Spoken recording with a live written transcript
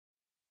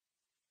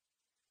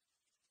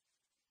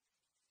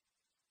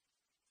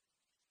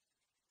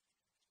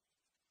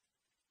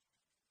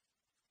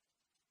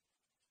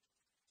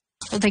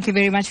Well, thank you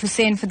very much,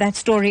 Hussein, for that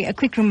story. A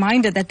quick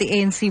reminder that the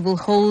ANC will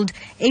hold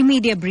a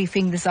media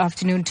briefing this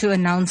afternoon to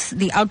announce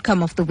the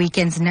outcome of the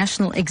weekend's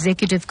National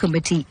Executive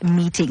Committee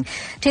meeting.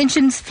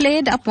 Tensions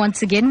flared up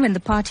once again when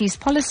the party's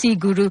policy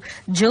guru,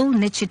 Joel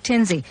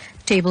Nechitenze,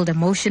 tabled a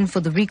motion for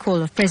the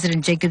recall of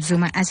President Jacob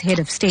Zuma as head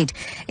of state.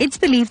 It's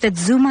believed that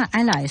Zuma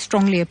allies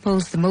strongly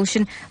opposed the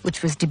motion,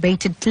 which was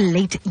debated till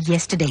late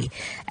yesterday.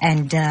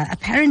 And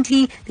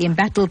apparently, the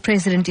embattled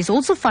president is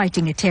also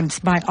fighting attempts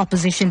by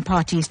opposition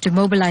parties to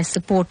mobilize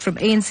support from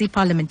ANC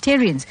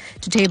parliamentarians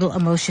to table a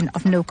motion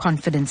of no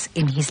confidence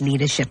in his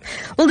leadership.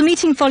 Well, the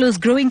meeting follows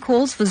growing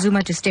calls for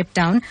Zuma to step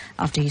down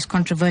after his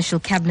controversial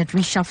cabinet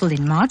reshuffle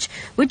in March,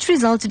 which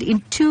resulted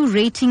in 2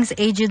 ratings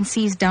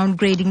agencies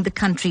downgrading the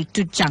country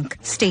to junk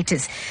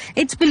status.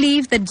 It's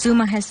believed that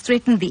Zuma has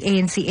threatened the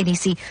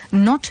ANC-NEC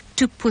not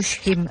to push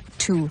him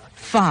too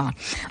far.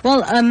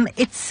 Well,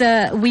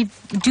 we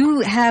do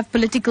have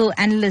political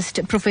analyst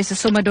Professor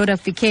Somadoda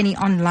Fikeni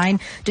online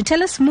to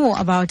tell us more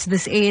about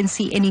this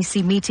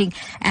ANC-NEC meeting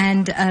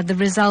and the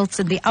results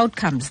and the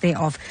outcomes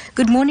thereof.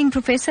 Good morning,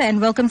 Professor,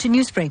 and welcome to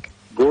Newsbreak.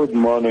 Good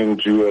morning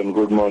to you and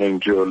good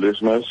morning to your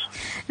listeners.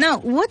 Now,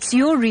 what's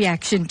your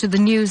reaction to the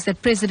news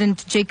that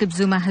President Jacob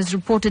Zuma has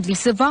reportedly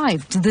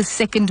survived this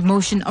second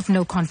motion of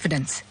no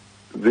confidence?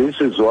 This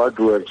is what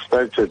we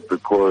expected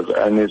because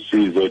NEC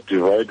is a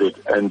divided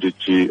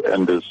entity,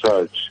 and as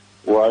such,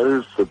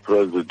 whilst the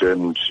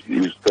president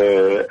is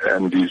there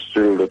and is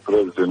still the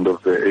president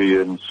of the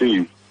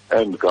ANC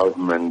and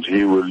government,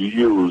 he will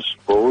use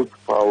both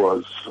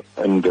powers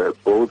and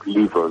both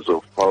levers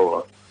of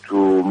power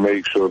to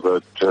make sure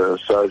that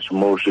such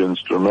motions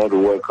do not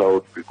work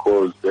out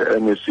because the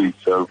NEC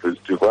itself is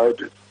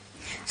divided.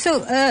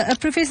 So,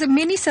 Professor,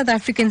 many South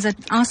Africans are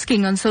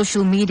asking on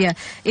social media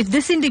if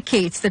this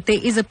indicates that there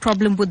is a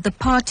problem with the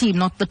party,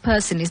 not the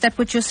person. Is that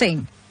what you're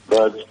saying?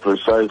 That's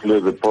precisely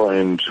the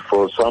point.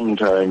 For some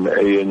time,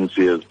 ANC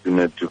has been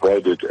a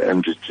divided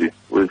entity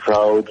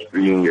without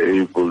being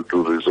able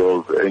to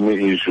resolve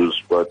any issues,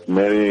 but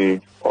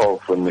very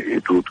often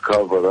it would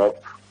cover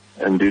up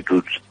and it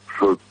would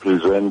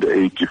present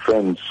a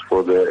defense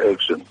for their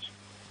actions.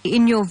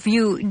 In your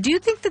view, do you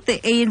think that the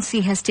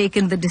ANC has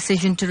taken the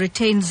decision to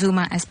retain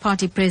Zuma as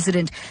party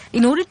president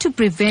in order to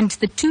prevent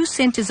the 2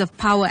 centers of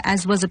power,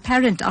 as was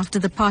apparent after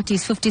the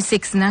party's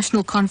 56th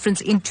National Conference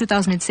in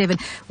 2007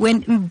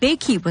 when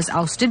Mbeki was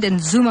ousted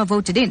and Zuma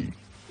voted in?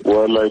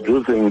 Well, I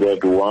do think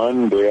that,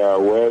 one, they are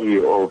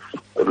wary of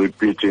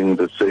repeating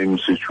the same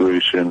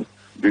situation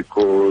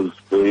because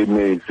they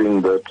may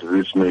think that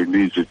this may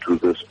lead to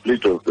the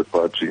split of the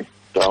party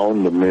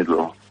down the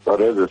middle, but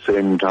at the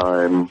same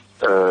time,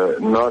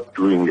 not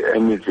doing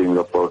anything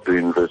about the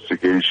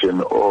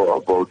investigation or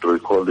about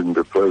recalling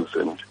the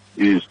president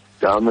is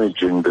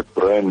damaging the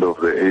brand of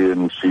the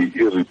ANC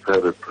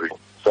irreparably,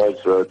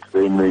 such that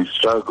they may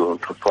struggle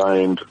to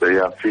find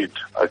their feet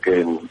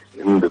again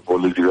in the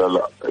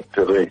political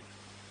terrain.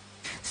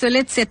 So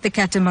let's set the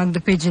cat among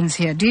the pigeons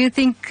here. Do you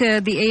think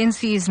the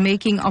ANC is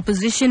making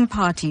opposition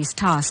parties'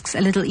 tasks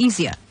a little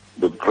easier?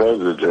 The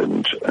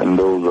president and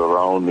those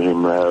around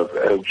him have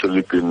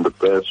actually been the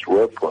best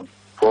weapon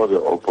for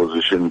the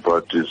opposition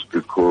parties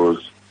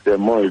because they're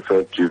more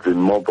effective in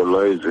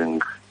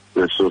mobilizing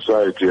the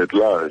society at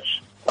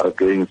large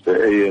against the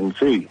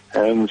ANC.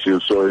 Hence, you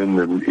saw in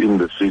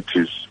the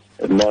cities,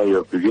 and now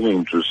you're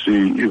beginning to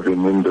see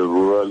even in the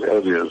rural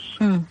areas,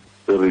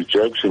 the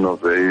rejection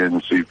of the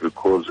ANC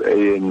because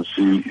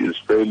ANC is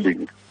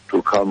failing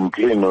to come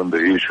clean on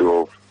the issue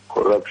of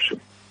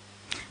corruption.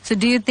 So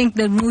do you think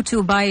the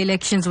Mutu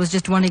by-elections was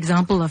just one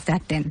example of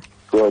that then?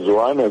 It was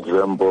one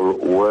example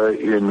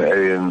wherein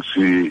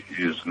ANC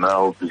is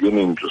now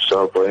beginning to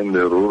suffer in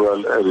the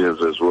rural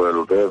areas as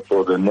well.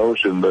 Therefore, the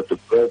notion that the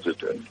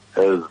president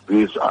has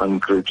this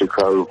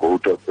uncritical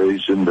voter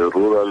base in the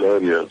rural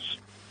areas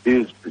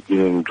is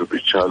beginning to be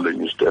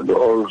challenged. And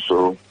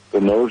also,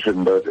 the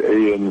notion that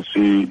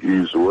ANC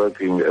is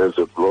working as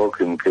a bloc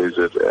in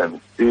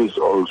KZN is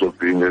also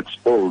being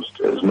exposed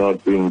as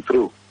not being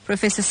true.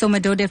 Professor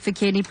Somadoda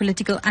Fikeni,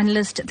 political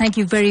analyst, thank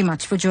you very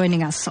much for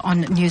joining us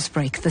on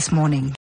Newsbreak this morning.